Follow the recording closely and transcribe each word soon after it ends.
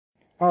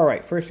All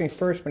right, first things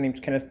first, my name is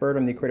Kenneth Bird.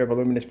 I'm the creator of a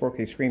luminous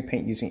 4K screen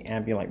paint using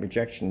ambient light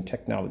rejection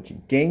technology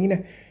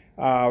gain.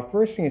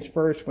 First things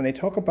first, when they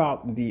talk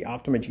about the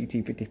Optoma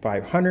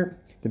GT5500,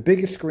 the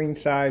biggest screen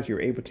size you're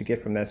able to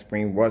get from that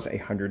screen was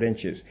 100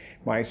 inches.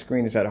 My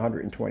screen is at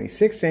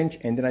 126 inch,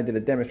 and then I did a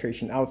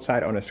demonstration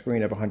outside on a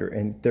screen of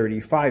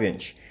 135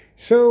 inch.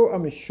 So I'm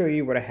going to show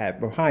you what I have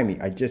behind me.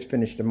 I just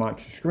finished the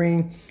monster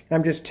screen, and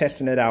I'm just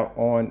testing it out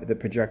on the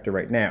projector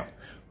right now.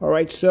 All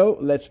right, so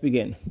let's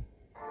begin.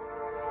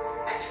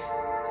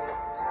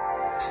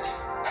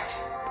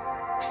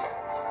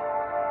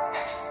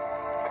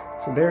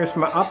 So there's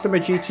my Optoma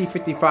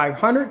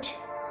GT5500,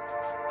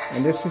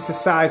 and this is the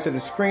size of the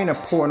screen I'm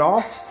pulling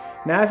off.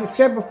 Now, as I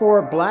said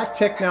before, black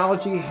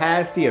technology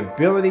has the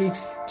ability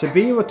to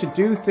be able to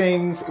do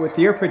things with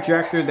your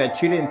projector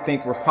that you didn't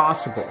think were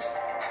possible.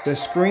 The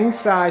screen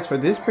size for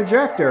this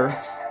projector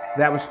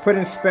that was put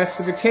in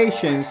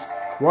specifications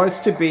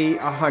was to be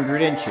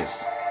 100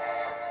 inches.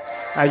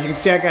 As you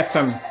can see, I got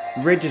some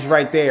ridges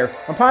right there.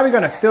 I'm probably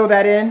going to fill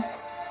that in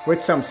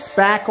with some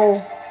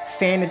spackle,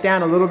 sand it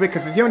down a little bit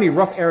because it's the only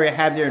rough area I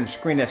have there in the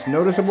screen that's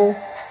noticeable,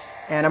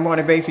 and I'm going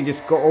to basically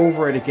just go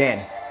over it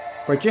again.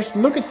 But just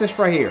look at this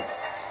right here.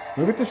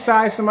 Look at the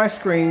size of my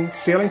screen,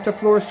 ceiling to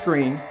floor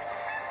screen.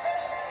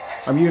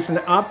 I'm using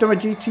the Optoma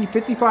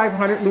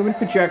GT5500 lumen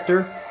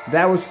projector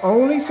that was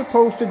only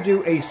supposed to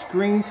do a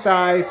screen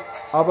size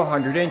of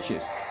 100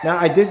 inches. Now,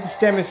 I did this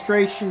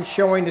demonstration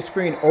showing the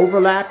screen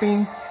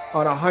overlapping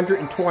on a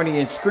 120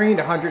 inch screen.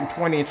 The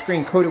 120 inch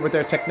screen coated with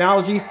their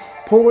technology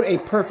pulled a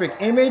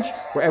perfect image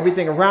where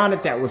everything around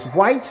it that was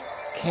white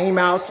came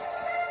out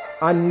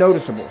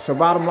unnoticeable. So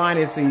bottom line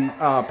is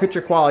the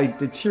picture quality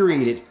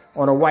deteriorated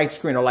on a white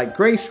screen or light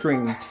gray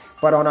screen,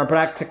 but on our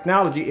black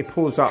technology it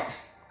pulls up.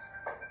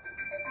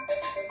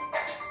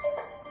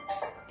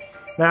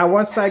 Now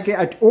once I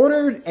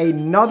ordered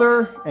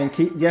another,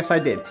 yes I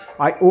did.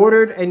 I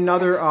ordered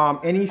another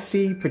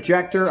NEC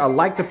projector. I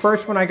like the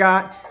first one I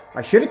got.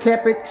 I should have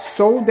kept it,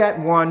 sold that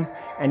one,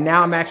 and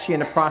now I'm actually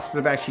in the process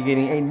of actually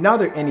getting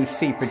another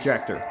NEC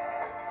projector.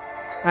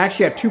 I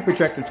actually have two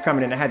projectors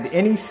coming in. I had the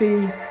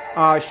NEC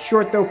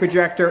short throw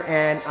projector,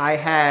 and I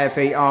have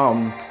a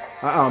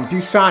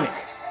DuSonic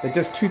that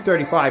does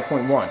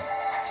 235.1.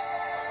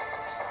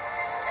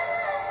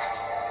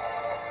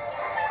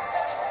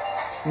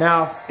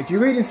 Now, if you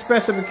read in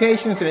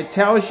specifications and it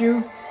tells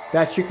you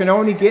that you can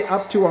only get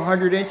up to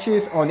 100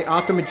 inches on the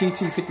Optoma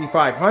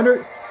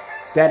GT5500,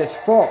 that is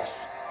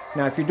false.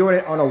 Now, if you're doing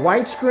it on a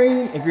white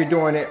screen, if you're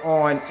doing it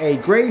on a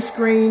gray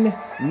screen,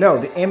 no,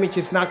 the image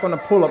is not going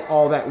to pull up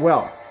all that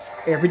well.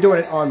 If you're doing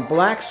it on a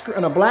black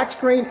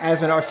screen,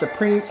 as in our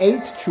Supreme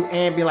 8 True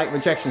Ambient Light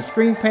Rejection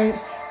Screen Paint,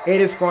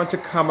 it is going to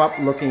come up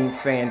looking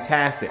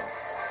fantastic.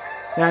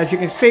 Now, as you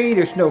can see,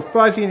 there's no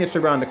fuzziness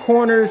around the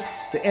corners.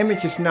 The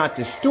image is not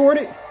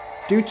distorted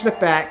due to the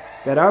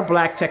fact that our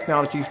black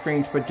technology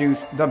screens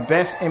produce the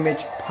best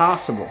image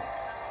possible.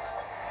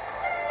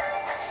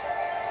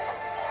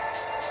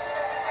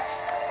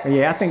 And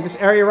yeah, I think this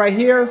area right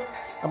here,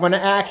 I'm going to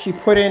actually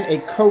put in a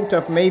coat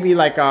of maybe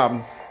like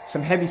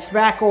some heavy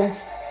spackle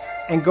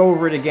and go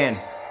over it again.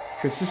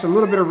 It's just a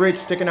little bit of ridge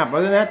sticking up.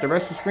 Other than that, the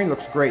rest of the screen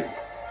looks great.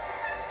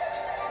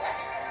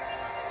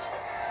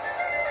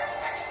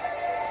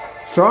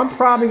 So I'm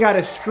probably got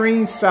a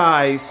screen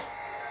size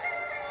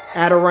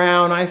at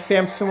around, I say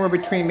I'm somewhere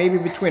between, maybe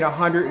between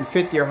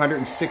 150 or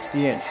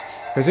 160 inch.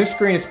 Because this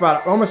screen is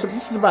about,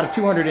 this is about a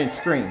 200 inch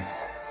screen.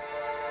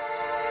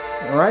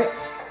 All right.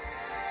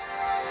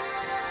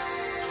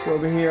 So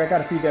over here, I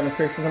got a few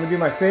demonstrations. I'm gonna do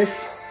my fish.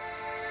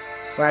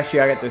 Well, actually,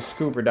 I got the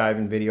scuba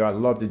diving video. I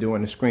love to do on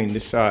the screen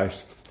this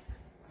size.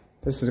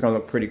 This is gonna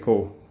look pretty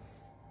cool.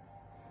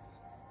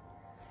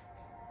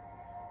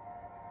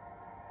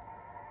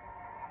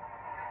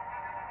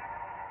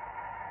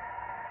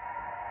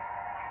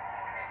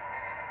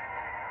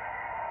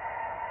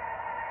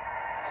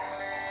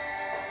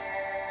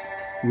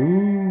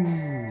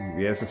 Ooh,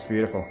 yes, it's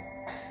beautiful.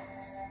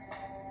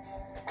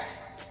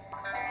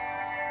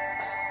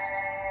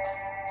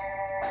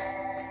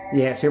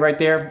 Yeah, see right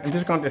there? I'm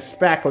just going to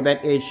spackle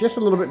that edge just a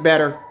little bit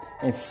better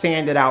and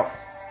sand it out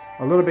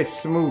a little bit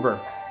smoother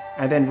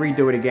and then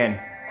redo it again.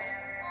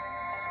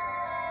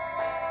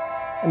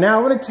 And now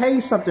I want to tell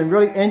you something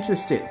really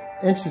interesting.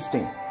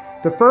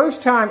 The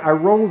first time I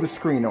rolled the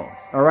screen on,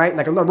 all right,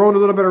 like I rolled a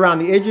little bit around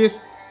the edges,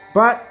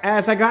 but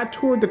as I got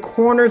toward the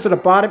corners of the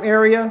bottom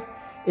area,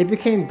 it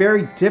became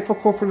very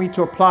difficult for me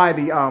to apply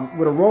the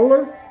with a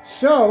roller.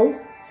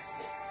 So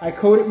I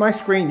coated my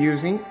screen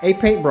using a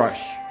paintbrush.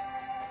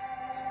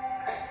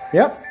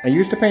 Yep, I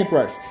used a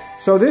paintbrush.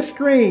 So this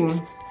screen,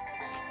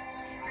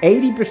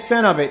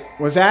 80% of it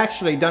was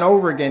actually done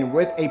over again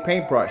with a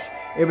paintbrush.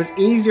 It was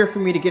easier for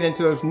me to get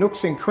into those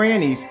nooks and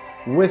crannies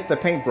with the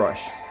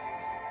paintbrush.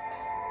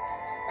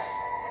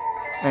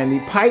 And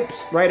the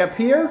pipes right up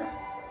here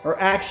are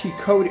actually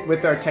coated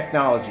with our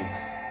technology.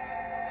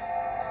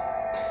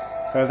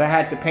 Because I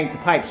had to paint the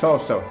pipes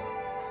also.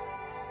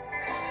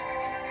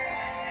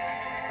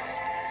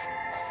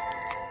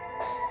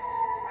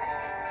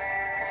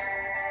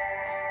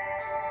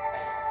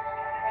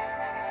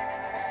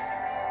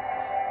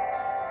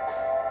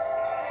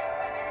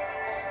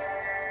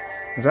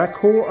 Is that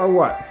cool or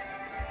what?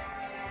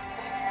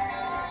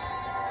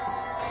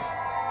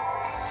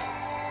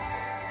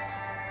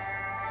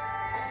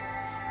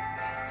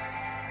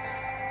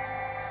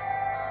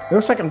 It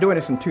looks like I'm doing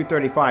this in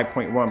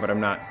 235.1, but I'm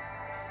not.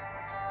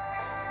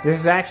 This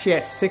is actually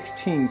at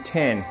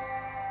 1610.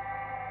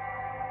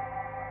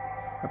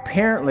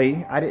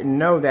 Apparently, I didn't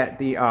know that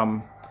the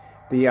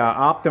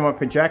Optoma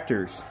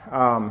projectors,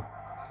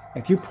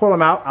 if you pull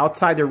them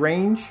outside the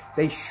range,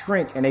 they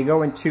shrink and they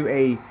go into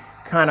a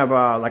kind of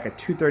like a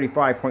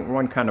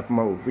 235.1 kind of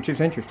mode, which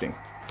is interesting.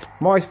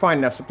 I'm always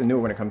finding out something new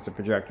when it comes to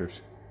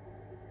projectors.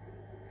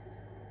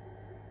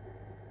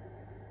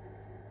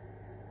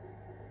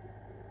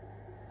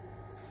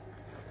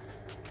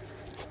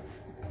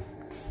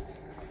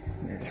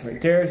 There's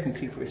right there, you can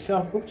see for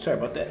yourself. Oops, sorry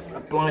about that. I'm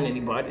not blind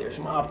anybody. There's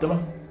some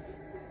Optoma.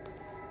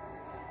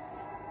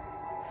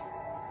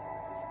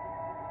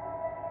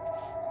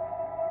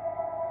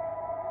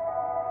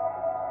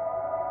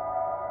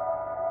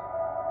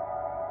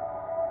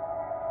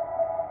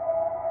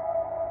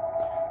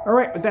 All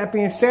right, with that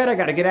being said, I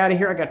got to get out of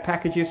here. I got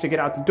packages to get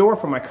out the door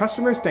for my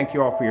customers. Thank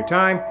you all for your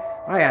time.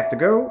 I have to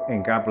go,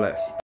 and God bless.